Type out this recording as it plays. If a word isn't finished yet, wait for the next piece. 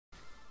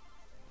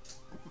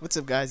What's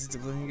up, guys? It's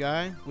Oblivion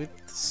Guy with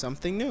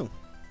something new.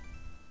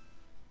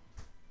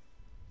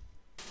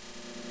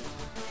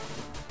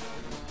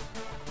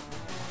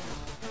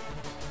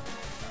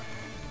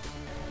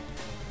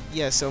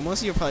 Yeah, so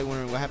most of you are probably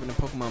wondering what happened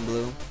to Pokemon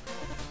Blue.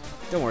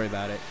 Don't worry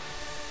about it.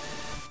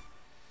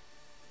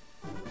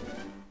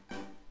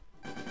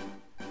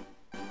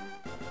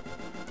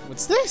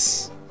 What's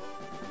this?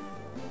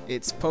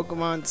 It's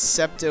Pokemon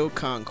Septo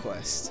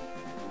Conquest,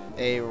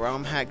 a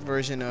ROM hacked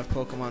version of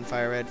Pokemon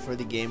Fire Red for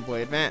the Game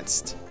Boy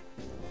Advanced.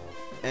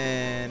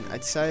 And I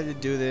decided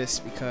to do this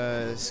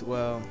because,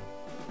 well,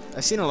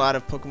 I've seen a lot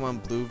of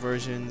Pokemon Blue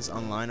versions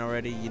online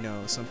already. You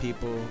know, some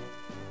people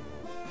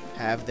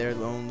have their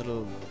own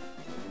little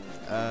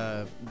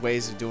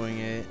ways of doing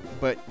it,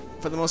 but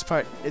for the most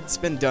part, it's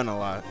been done a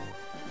lot.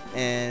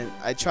 And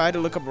I tried to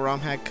look up a ROM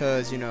hack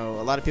because, you know,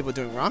 a lot of people are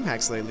doing ROM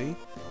hacks lately.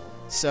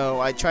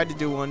 So I tried to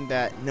do one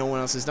that no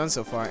one else has done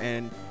so far,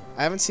 and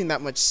I haven't seen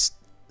that much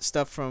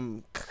stuff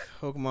from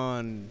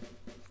Pokemon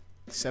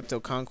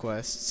Septo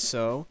Conquest,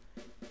 so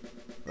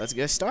let's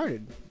get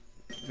started.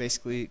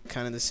 Basically,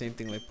 kind of the same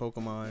thing like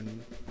Pokemon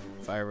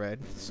Fire Red,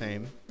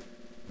 same.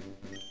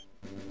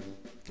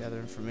 Gather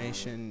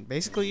information.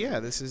 Basically, yeah,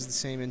 this is the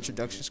same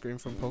introduction screen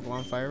from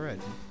Pokemon Fire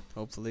Red.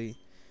 Hopefully,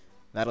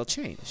 that'll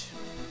change.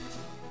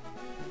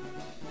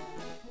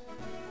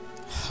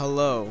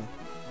 Hello.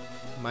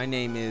 My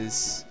name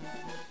is...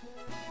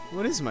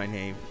 What is my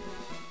name?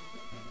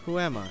 Who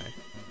am I?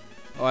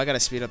 Oh, I gotta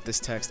speed up this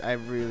text. I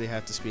really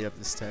have to speed up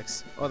this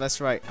text. Oh,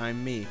 that's right.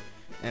 I'm me.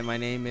 And my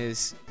name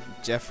is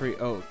Jeffrey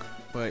Oak.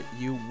 But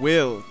you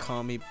will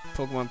call me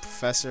Pokemon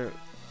Professor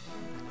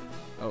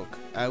Oak.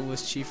 I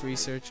was chief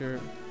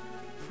researcher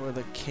for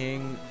the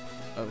King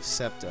of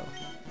Septo.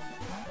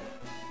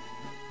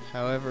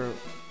 However,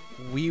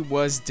 we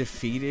was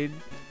defeated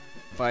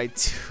by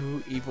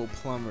two evil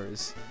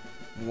plumbers.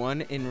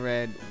 One in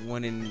red,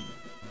 one in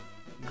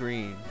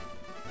green.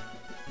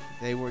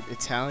 They were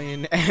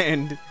Italian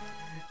and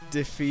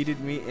defeated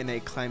me in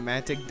a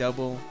climactic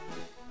double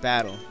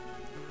battle.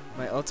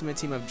 My ultimate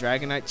team of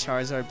Dragonite,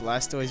 Charizard,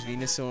 Blastoise,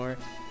 Venusaur,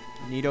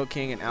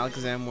 Nidoking, and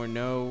Alakazam were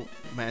no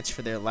match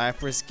for their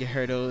Lapras,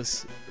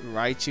 Gyarados,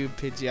 Raichu,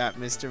 Pidgeot,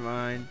 Mr.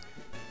 Mime,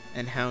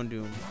 and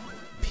Houndoom.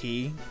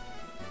 P.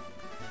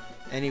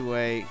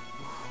 Anyway,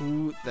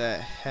 who the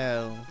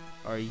hell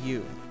are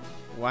you?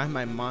 Why am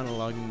I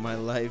monologuing my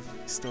life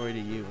story to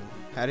you?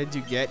 How did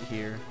you get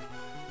here?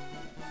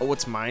 Oh,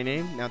 what's my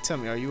name? Now tell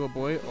me, are you a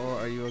boy or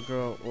are you a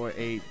girl or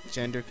a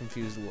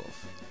gender-confused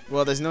wolf?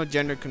 Well, there's no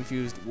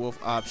gender-confused wolf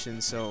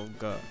option, so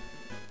go.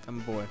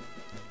 I'm a boy.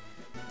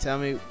 Tell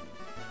me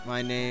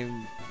my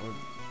name or...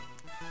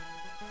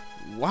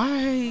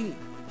 Why?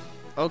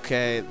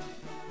 Okay.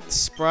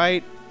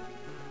 Sprite?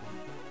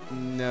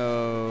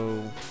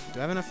 No. Do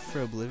I have enough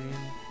for Oblivion?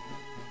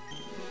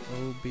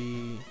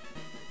 O-B...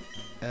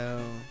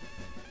 L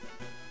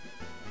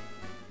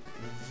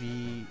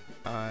V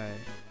I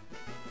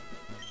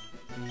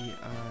V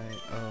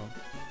I O.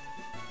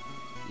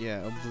 Yeah,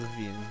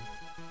 Oblivion.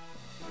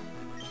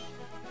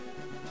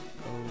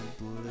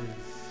 Oblivion.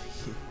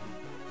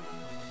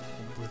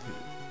 Oblivion.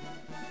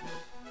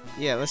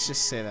 Yeah, let's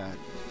just say that.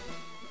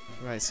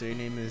 Right, so your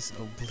name is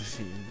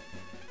Oblivion.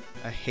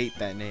 I hate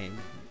that name.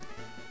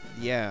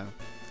 Yeah.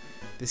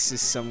 This is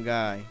some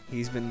guy.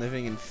 He's been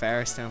living in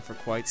Faristown for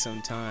quite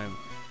some time.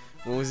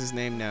 What was his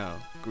name now?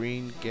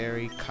 Green,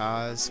 Gary,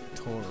 Kaz,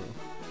 Toru.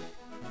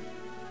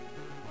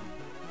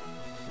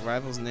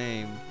 Rival's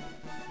name.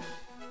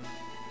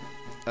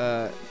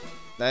 That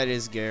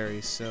is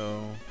Gary,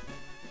 so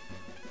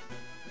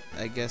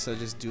I guess I'll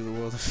just do the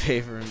world a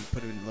favor and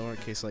put it in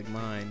lowercase like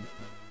mine.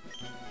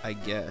 I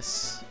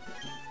guess.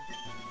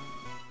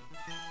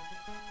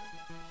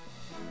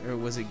 Or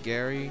was it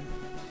Gary?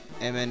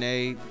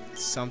 MNA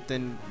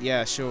something?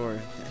 Yeah, sure.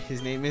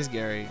 His name is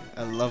Gary.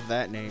 I love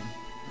that name.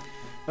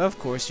 Of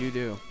course you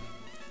do.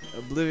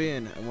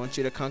 Oblivion, I want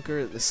you to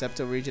conquer the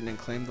Septo region and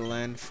claim the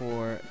land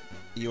for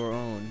your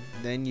own.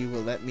 Then you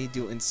will let me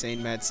do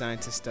insane mad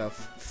scientist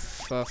stuff.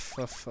 Fuff.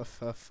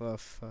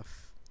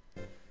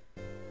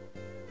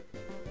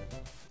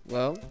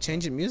 Well,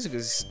 changing music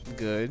is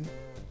good.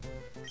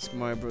 It's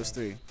Mario Bros.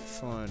 3.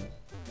 Fun.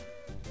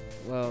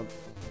 Well,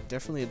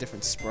 definitely a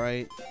different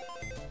sprite.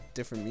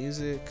 Different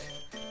music.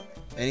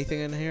 Anything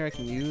in here I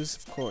can use?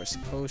 Of course.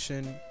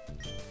 Potion.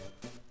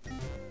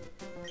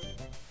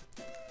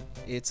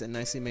 It's a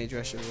nicely made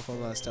dress shirt with a whole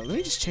lot of stuff. Let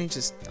me just change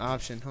this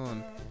option. Hold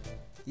on.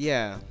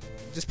 Yeah,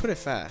 just put it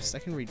fast. I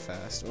can read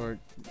fast, or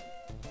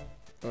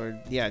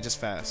yeah, just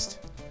fast.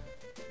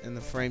 And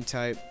the frame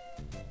type,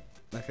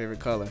 my favorite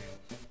color.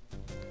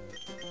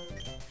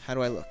 How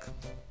do I look?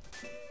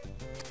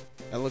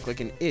 I look like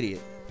an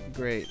idiot.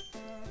 Great.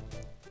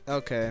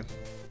 Okay.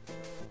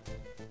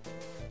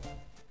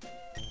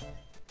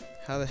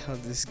 How the hell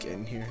did this get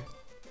in here?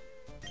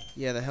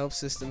 Yeah, the help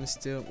system is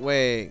still.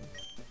 Wait.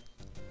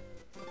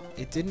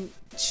 It didn't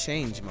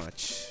change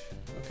much.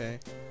 Okay.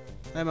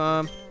 Hi,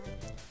 Mom.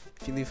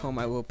 If you leave home,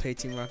 I will pay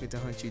Team Rocket to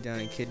hunt you down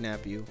and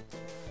kidnap you.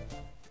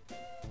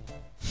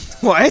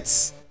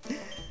 What?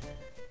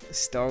 The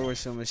Star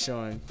Wars film is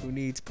showing. Who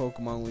needs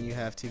Pokemon when you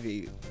have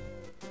TV?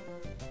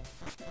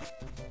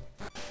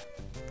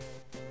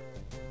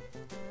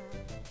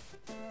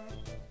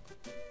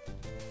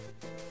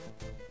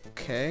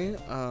 Okay,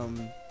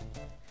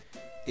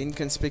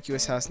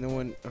 inconspicuous house, no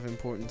one of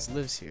importance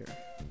lives here.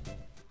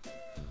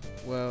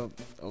 Well,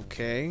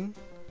 okay.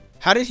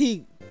 How did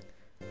he...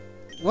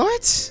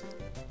 What?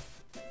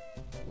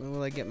 When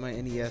will I get my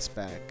NES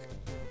back?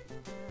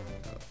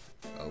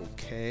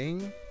 Okay.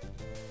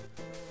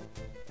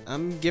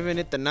 I'm giving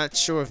it the not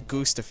sure of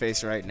goose to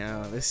face right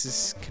now. This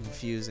is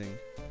confusing.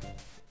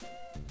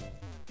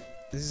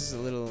 This is a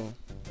little...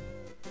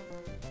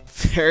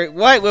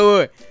 What?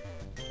 Wait.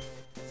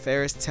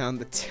 Ferris Town,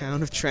 the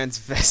town of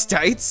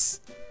transvestites?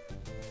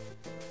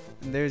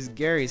 And there's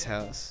Gary's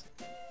house.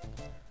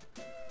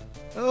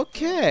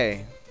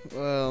 Okay.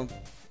 Well,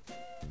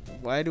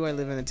 why do I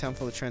live in a town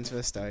full of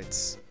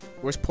transvestites?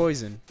 Where's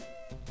Poison?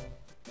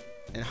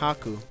 And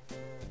Haku?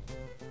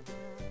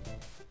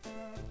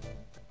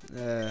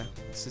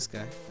 What's this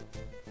guy?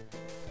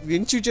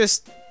 Didn't you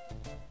just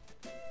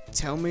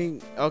tell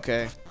me?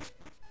 Okay.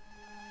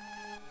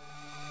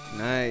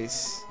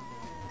 Nice.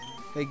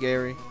 Hey,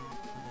 Gary.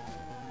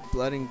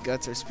 Blood and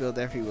guts are spilled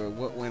everywhere.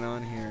 What went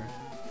on here?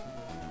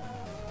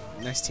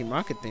 Nice Team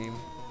Rocket theme.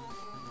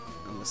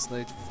 I'm a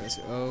slave to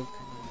Professor Oak.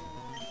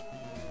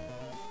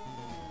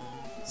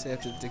 Say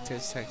after the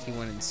dictator's attack, he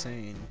went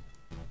insane.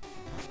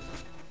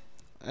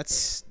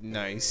 That's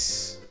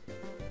nice.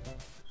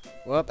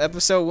 Well,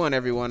 episode 1,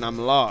 everyone. I'm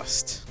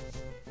lost.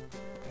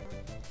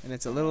 And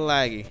it's a little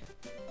laggy.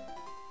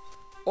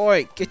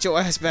 Oi, get your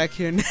ass back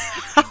here now.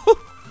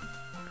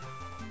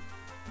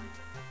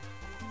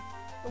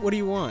 What do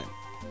you want?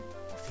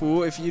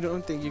 Fool, if you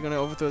don't think you're gonna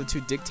overthrow the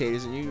 2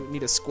 dictators and you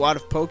need a squad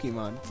of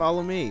Pokemon,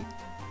 follow me.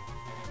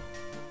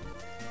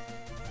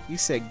 You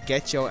said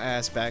get your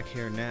ass back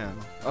here now.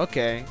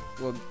 Okay,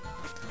 well,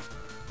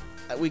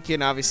 we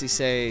can obviously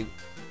say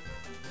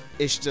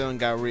Ishton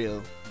got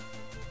real.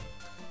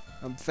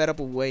 I'm fed up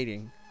of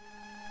waiting.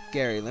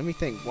 Gary, let me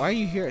think. Why are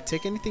you here?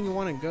 Take anything you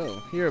want and go.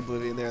 Here,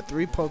 Oblivion, there are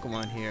 3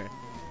 Pokemon here.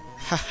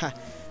 Haha,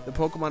 the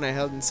Pokemon I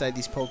held inside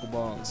these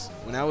Pokeballs.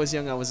 When I was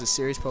young, I was a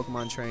serious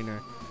Pokemon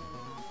trainer.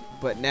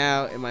 But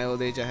now, in my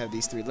old age, I have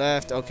these 3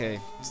 left.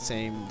 Okay,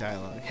 same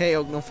dialogue. Hey,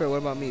 Oak, no fair. What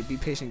about me? Be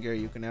patient, Gary.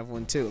 You can have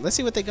one too. Let's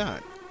see what they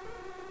got.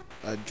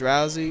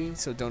 Drowsy,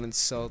 so don't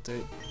insult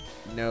it.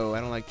 No,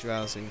 I don't like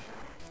Drowsy.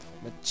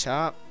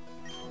 Machop.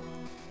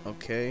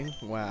 Okay.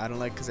 Wow, I don't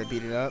like because I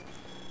beat it up.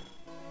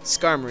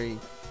 Skarmory.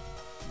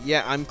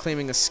 Yeah, I'm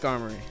claiming a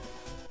Skarmory.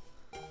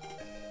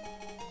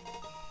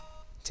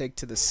 Take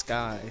to the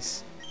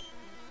skies.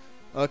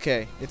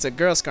 Okay, it's a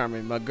girl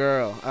Skarmory. My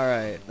girl.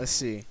 Alright, let's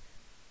see.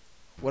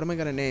 What am I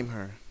gonna name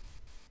her?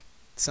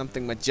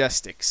 Something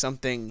majestic.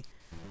 Something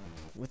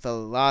with a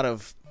lot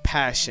of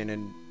passion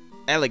and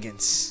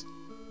elegance.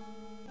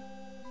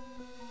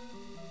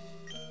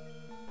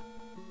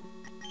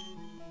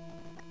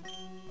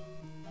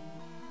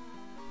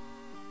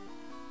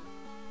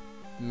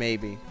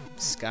 Maybe.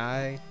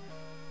 Sky.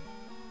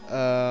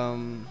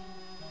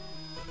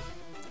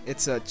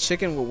 It's a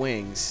chicken with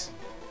wings.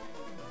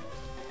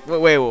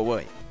 Wait.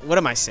 What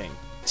am I saying?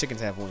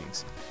 Chickens have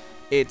wings.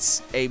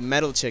 It's a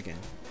metal chicken.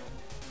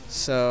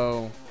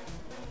 So,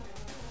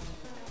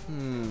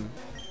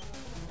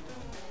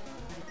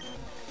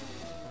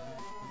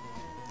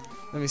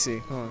 let me see.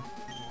 Hold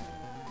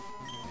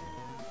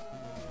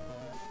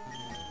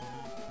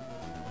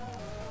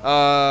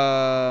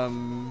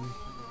on.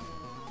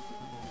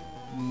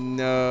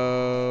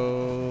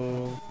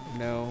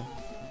 No.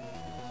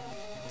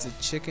 It's a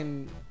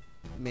chicken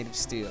made of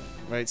steel,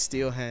 right?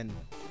 Steel hen.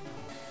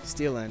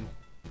 Steel hen.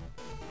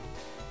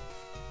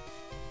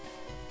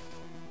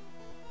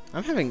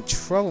 I'm having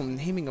trouble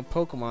naming a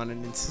Pokemon,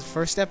 and it's the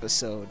first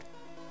episode.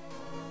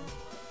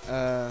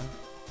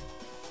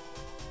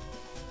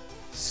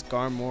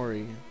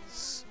 Skarmory.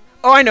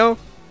 Oh, I know!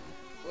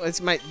 Well,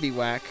 this might be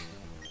whack.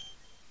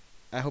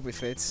 I hope it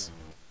fits.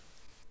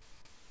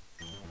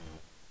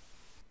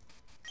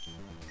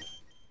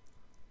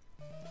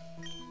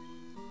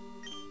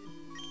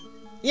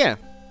 Yeah.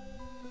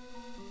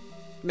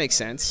 Makes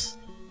sense.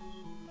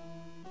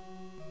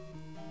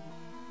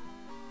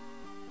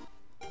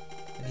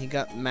 And he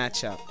got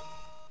matchup.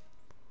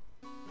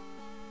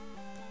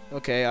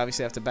 Okay,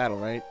 obviously I have to battle,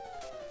 right?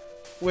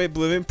 Wait,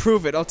 Oblivion,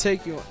 prove it. I'll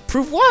take you.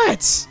 Prove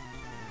what?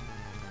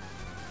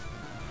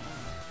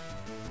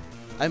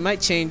 I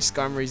might change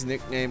Skarmory's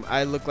nickname.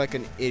 I look like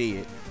an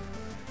idiot.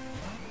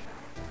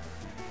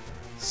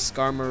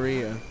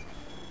 Skarmoria.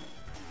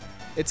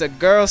 It's a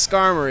girl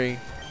Skarmory.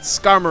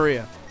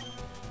 Skarmoria.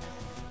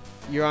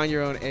 You're on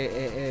your own.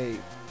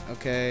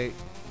 Okay.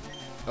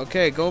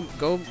 Okay, go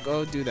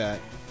do that.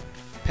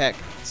 Peck.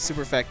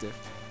 Super effective.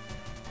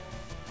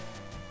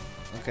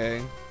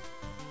 Okay.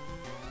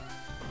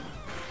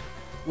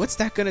 What's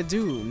that gonna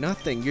do?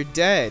 Nothing. You're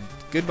dead.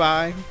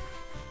 Goodbye.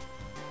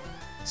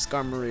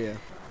 Skarmoria.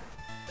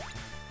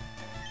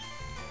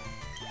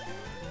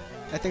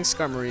 I think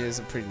Skarmoria is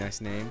a pretty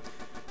nice name.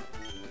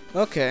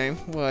 Okay,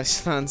 well, I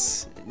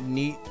found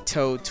Neat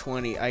Toad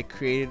 20. I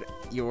created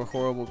your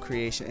horrible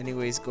creation.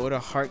 Anyways, go to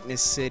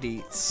Harkness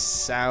City.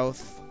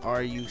 South,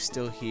 are you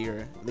still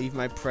here? Leave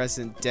my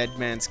present, Dead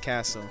Man's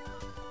Castle.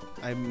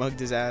 I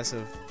mugged his ass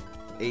of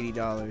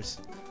 $80.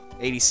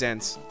 80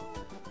 cents.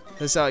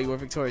 That's all. You are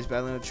victorious.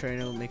 Battling a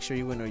trainer. Make sure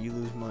you win or you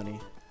lose money.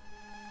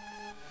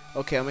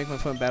 Okay, I'll make my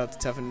fun battle to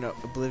toughen up.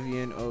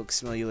 Oblivion Oak.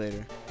 Smell you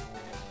later.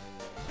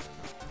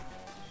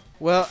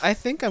 Well, I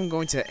think I'm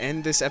going to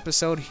end this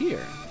episode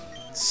here.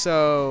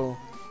 So,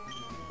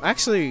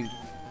 actually,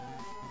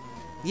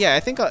 yeah,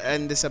 I think I'll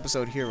end this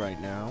episode here right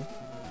now.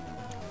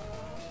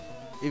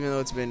 Even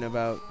though it's been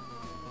about...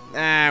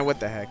 what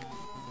the heck.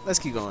 Let's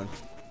keep going.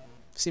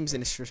 Seems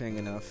interesting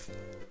enough.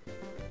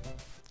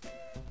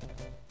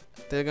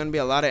 There are going to be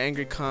a lot of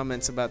angry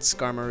comments about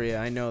Scar Maria.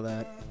 I know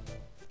that.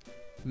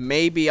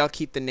 Maybe I'll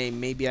keep the name.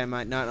 Maybe I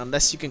might not.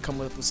 Unless you can come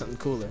up with something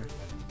cooler.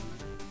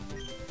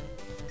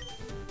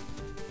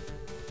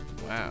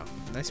 Wow.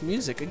 Nice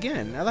music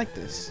again. I like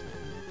this.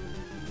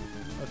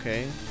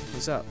 Okay.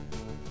 What's up?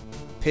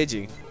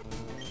 Pidgey.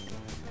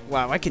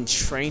 Wow, I can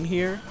train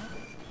here?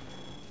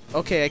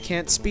 Okay, I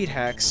can't speed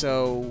hack,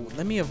 so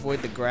let me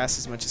avoid the grass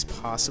as much as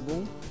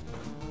possible.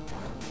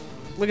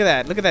 Look at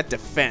that. Look at that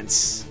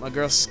defense. My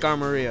girl Scar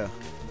Maria.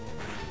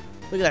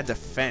 Look at that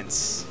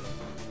defense.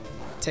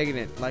 Taking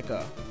it like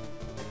a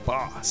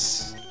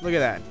boss. Look at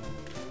that.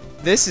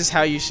 This is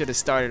how you should have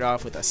started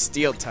off with a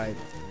steel type.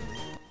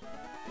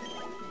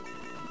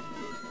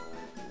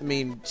 I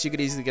mean, she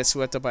could easily get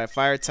swept up by a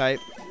fire type,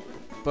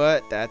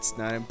 but that's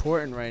not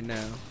important right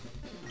now.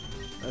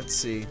 Let's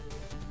see.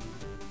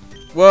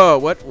 Whoa,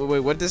 what?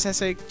 Wait, what does that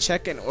say?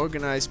 Check and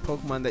organize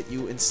Pokemon that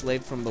you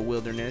enslaved from the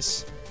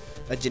wilderness.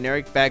 A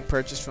generic bag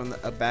purchased from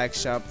a bag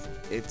shop.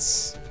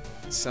 It's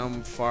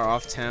some far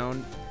off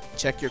town.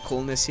 Check your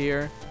coolness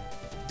here.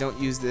 Don't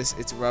use this.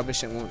 It's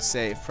rubbish and won't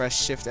save. Press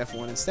Shift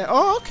F1 instead.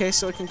 Oh, okay,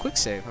 so it can quick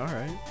save. All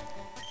right.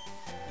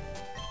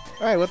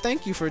 All right. Well,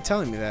 thank you for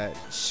telling me that.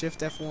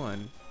 Shift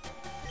F1.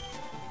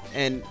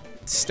 And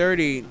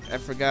sturdy, I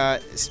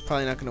forgot. It's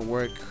probably not gonna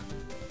work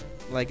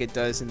like it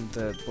does in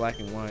the black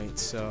and white.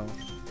 So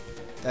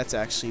that's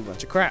actually a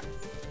bunch of crap.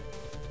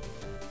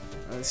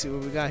 Let's see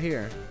what we got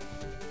here.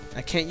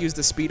 I can't use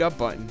the speed up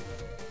button.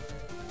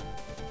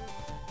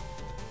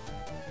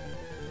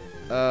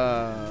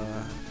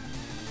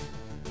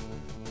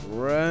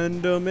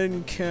 Random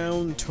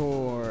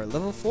encounter.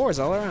 Level 4 is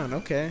all around.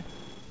 Okay.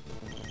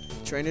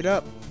 Train it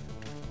up.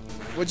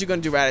 What you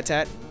gonna do,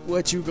 Rattata?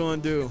 What you gonna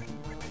do?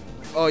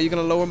 Oh, you're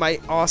gonna lower my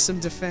awesome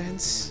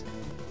defense?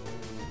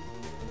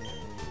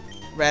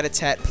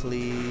 Rattata,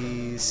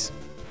 please.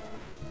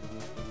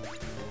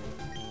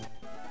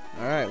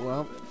 Alright,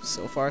 well,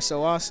 so far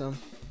so awesome.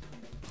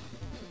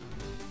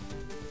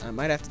 I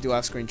might have to do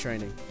off-screen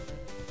training.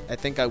 I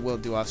think I will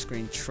do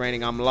off-screen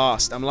training. I'm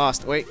lost. I'm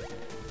lost. Wait.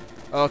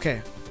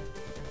 Okay.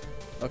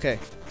 Okay.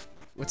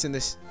 What's in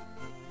this?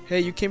 Hey,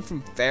 you came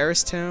from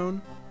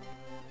Ferristown?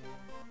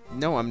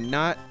 No, I'm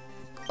not.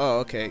 Oh,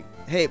 okay.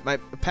 Hey, my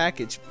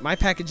package. My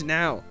package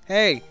now.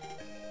 Hey!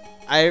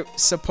 I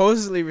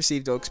supposedly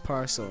received Oak's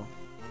parcel.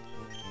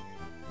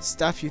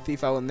 Stop, you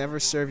thief. I will never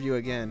serve you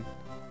again.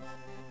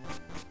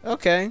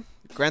 Okay.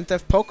 Grand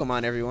Theft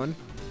Pokemon, everyone.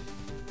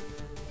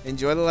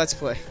 Enjoy the Let's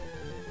Play.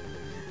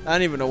 I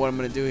don't even know what I'm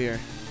going to do here.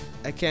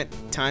 I can't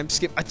time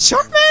skip. A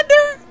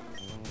Charmander?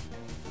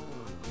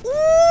 Woo!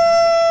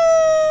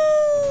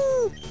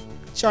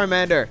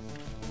 Charmander.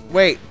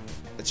 Wait.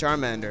 A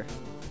Charmander.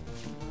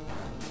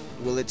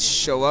 Will it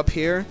show up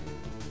here?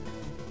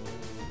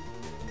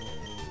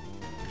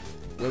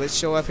 Will it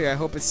show up here? I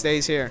hope it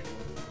stays here.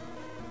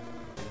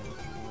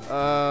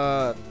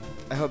 I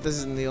hope this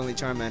isn't the only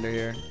Charmander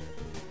here.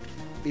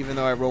 Even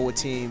though I roll with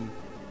Team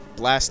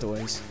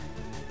Blastoise.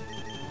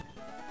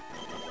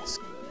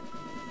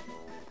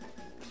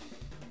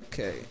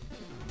 Okay.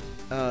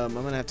 I'm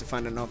gonna have to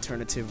find an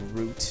alternative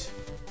route,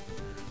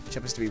 which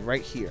happens to be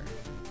right here.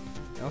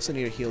 I also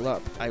need to heal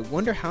up. I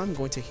wonder how I'm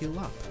going to heal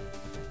up.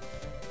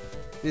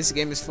 This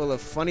game is full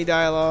of funny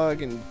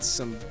dialogue and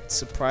some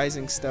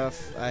surprising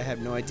stuff. I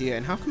have no idea.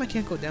 And how come I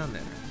can't go down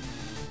there?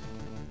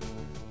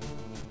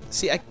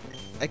 See, I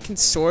can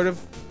sort of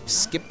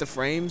skip the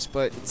frames,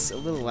 but it's a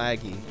little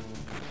laggy.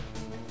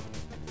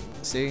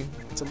 See?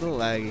 It's a little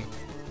laggy.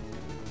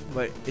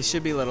 But it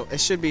should be a little... It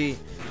should be...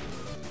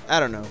 I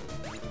don't know.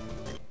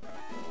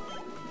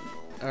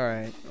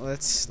 Alright,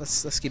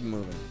 let's keep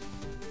moving.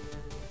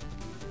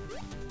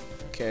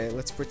 Okay,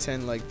 let's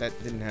pretend like that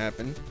didn't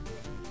happen.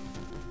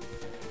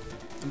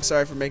 I'm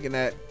sorry for making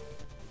that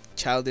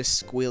childish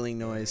squealing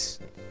noise.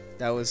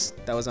 That was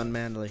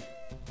unmanly.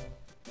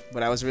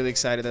 But I was really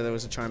excited that there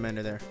was a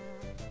Charmander there.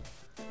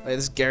 Oh, yeah,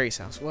 this is Gary's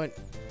house. What?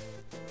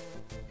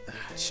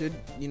 Should,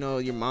 you know,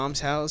 your mom's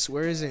house?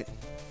 Where is it?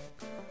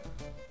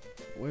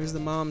 Where's the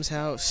mom's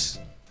house?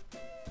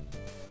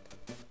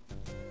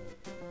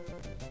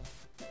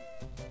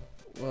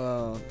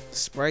 Well,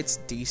 Sprite's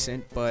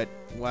decent, but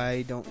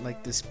why don't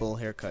like this bull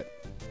haircut?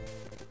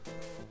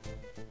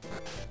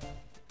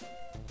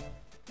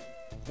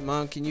 Hey,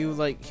 Mom, can you,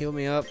 like, heal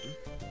me up?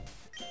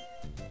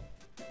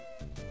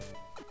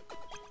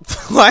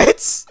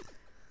 What?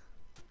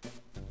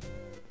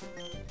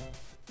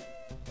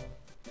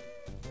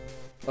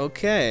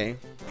 Okay.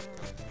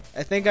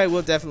 I think I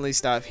will definitely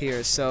stop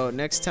here. So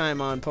next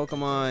time on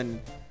Pokemon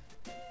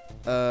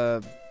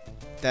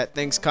That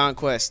Thing's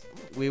Conquest,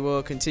 we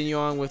will continue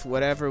on with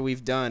whatever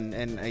we've done,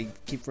 and I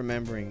keep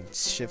remembering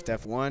Shift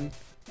F1.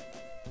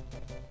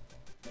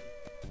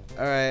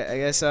 Alright, I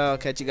guess I'll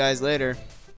catch you guys later.